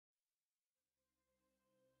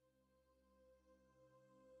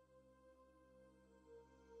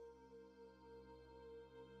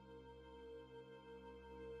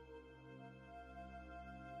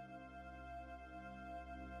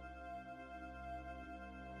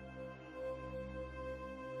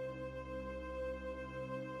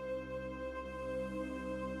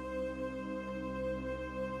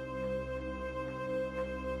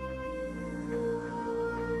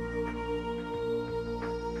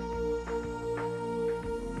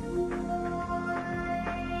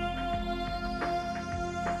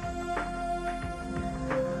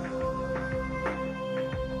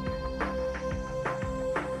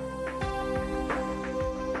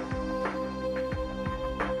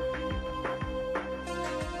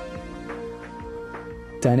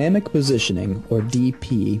Dynamic positioning, or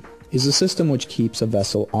DP, is a system which keeps a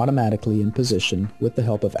vessel automatically in position with the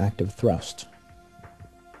help of active thrust.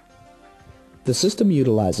 The system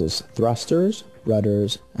utilizes thrusters,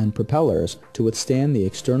 rudders, and propellers to withstand the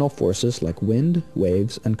external forces like wind,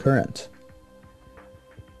 waves, and current.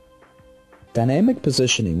 Dynamic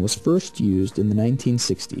positioning was first used in the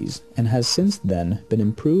 1960s and has since then been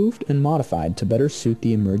improved and modified to better suit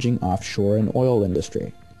the emerging offshore and oil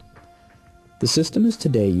industry. The system is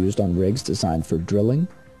today used on rigs designed for drilling,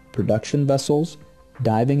 production vessels,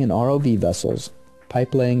 diving and ROV vessels,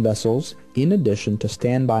 pipe-laying vessels, in addition to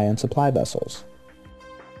standby and supply vessels.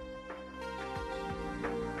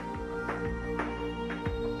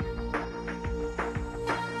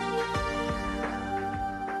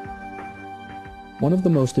 One of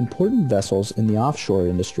the most important vessels in the offshore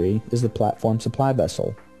industry is the platform supply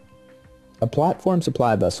vessel. A platform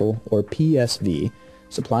supply vessel, or PSV,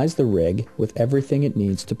 supplies the rig with everything it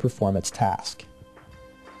needs to perform its task.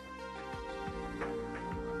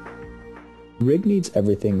 The rig needs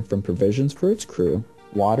everything from provisions for its crew,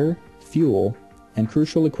 water, fuel, and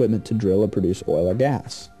crucial equipment to drill or produce oil or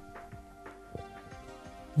gas.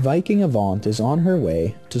 Viking Avant is on her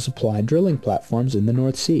way to supply drilling platforms in the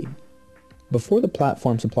North Sea. Before the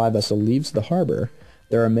platform supply vessel leaves the harbor,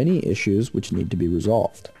 there are many issues which need to be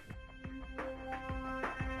resolved.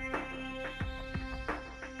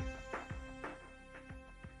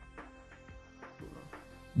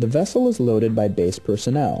 The vessel is loaded by base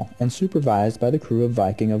personnel and supervised by the crew of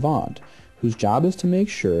Viking Avant, whose job is to make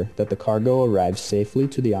sure that the cargo arrives safely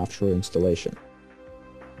to the offshore installation.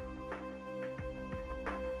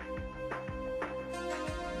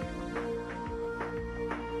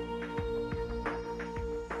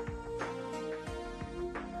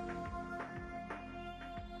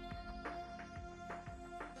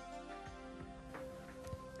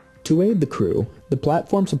 To aid the crew, the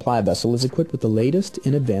platform supply vessel is equipped with the latest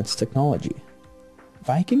in advanced technology.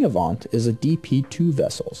 Viking Avant is a DP2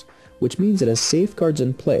 vessel, which means it has safeguards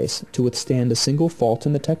in place to withstand a single fault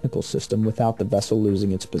in the technical system without the vessel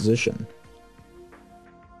losing its position.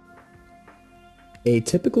 A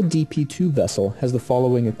typical DP2 vessel has the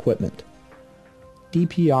following equipment: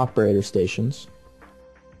 DP operator stations,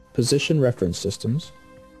 position reference systems,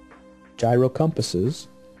 gyro compasses,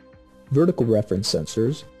 vertical reference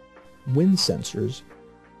sensors, wind sensors,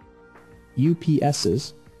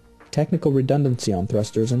 UPSs, technical redundancy on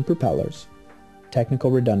thrusters and propellers, technical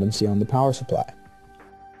redundancy on the power supply.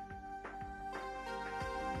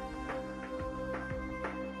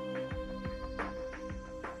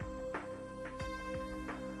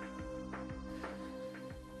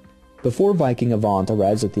 Before Viking Avant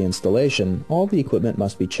arrives at the installation, all the equipment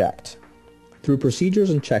must be checked. Through procedures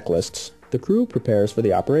and checklists, the crew prepares for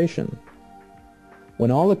the operation. When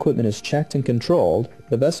all equipment is checked and controlled,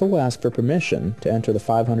 the vessel will ask for permission to enter the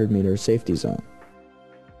 500-meter safety zone.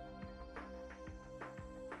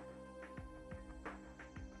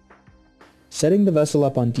 Setting the vessel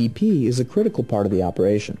up on DP is a critical part of the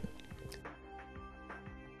operation.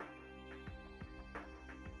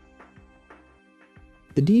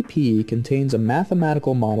 The DP contains a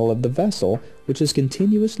mathematical model of the vessel which is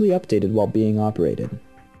continuously updated while being operated.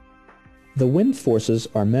 The wind forces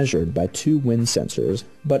are measured by 2 wind sensors,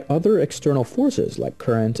 but other external forces like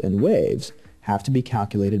current and waves have to be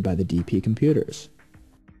calculated by the DP computers.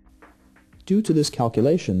 Due to this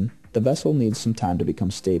calculation, the vessel needs some time to become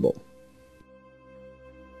stable.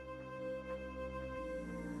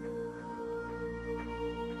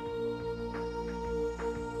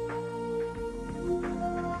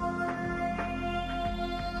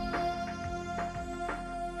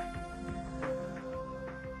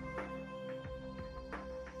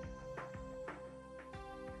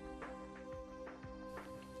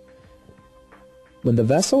 When the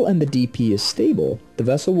vessel and the DP is stable, the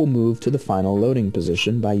vessel will move to the final loading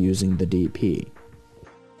position by using the DP.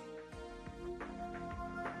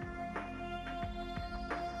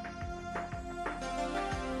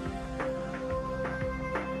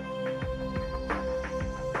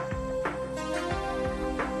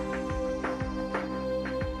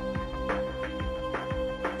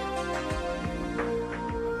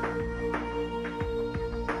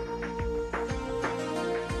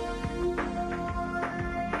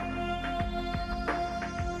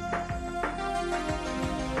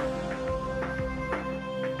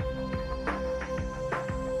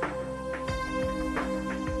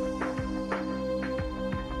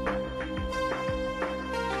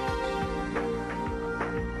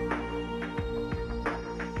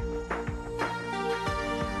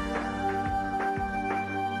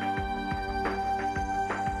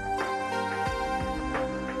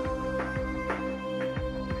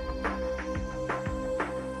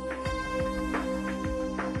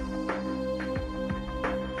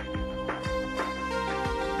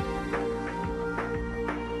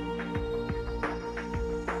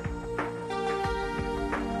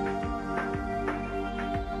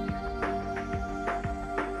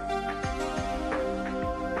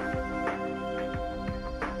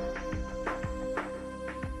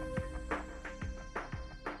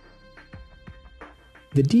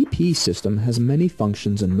 The DP system has many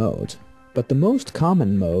functions and modes, but the most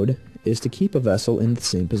common mode is to keep a vessel in the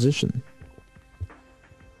same position.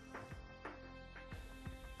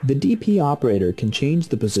 The DP operator can change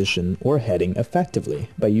the position or heading effectively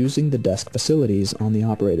by using the desk facilities on the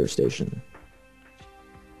operator station.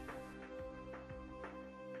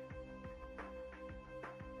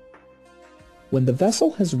 When the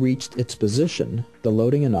vessel has reached its position, the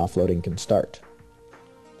loading and offloading can start.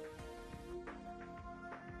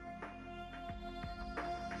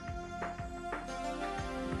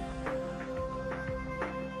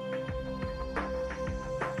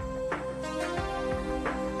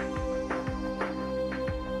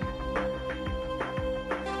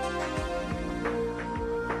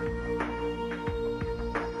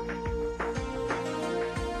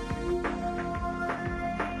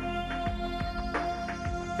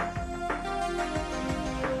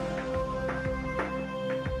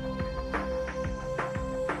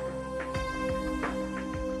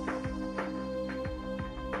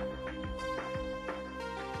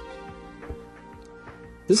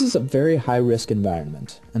 This is a very high-risk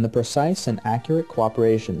environment, and the precise and accurate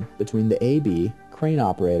cooperation between the AB, crane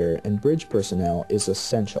operator, and bridge personnel is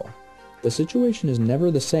essential. The situation is never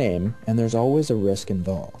the same, and there's always a risk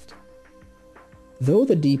involved. Though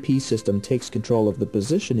the DP system takes control of the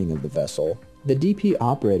positioning of the vessel, the DP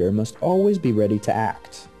operator must always be ready to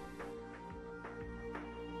act.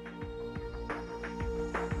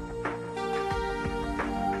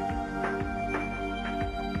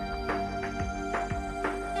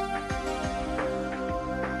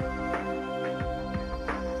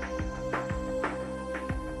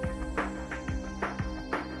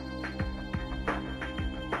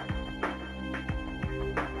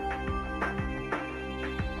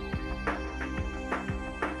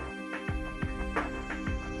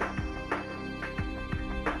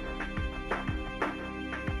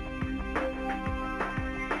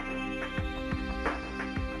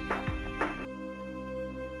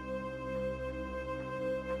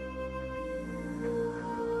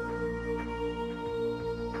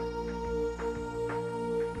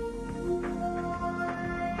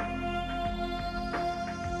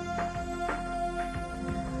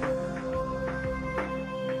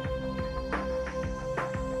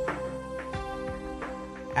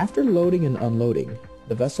 After loading and unloading,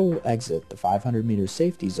 the vessel will exit the 500-meter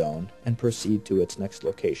safety zone and proceed to its next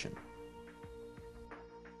location.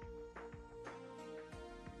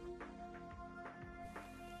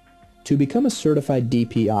 To become a certified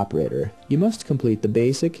DP operator, you must complete the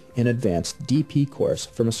basic and advanced DP course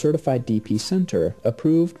from a certified DP center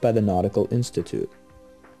approved by the Nautical Institute.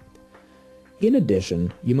 In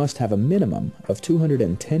addition, you must have a minimum of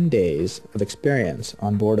 210 days of experience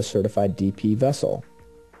on board a certified DP vessel.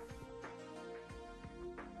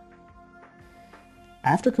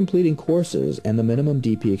 After completing courses and the minimum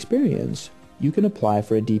DP experience, you can apply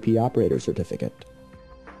for a DP operator certificate.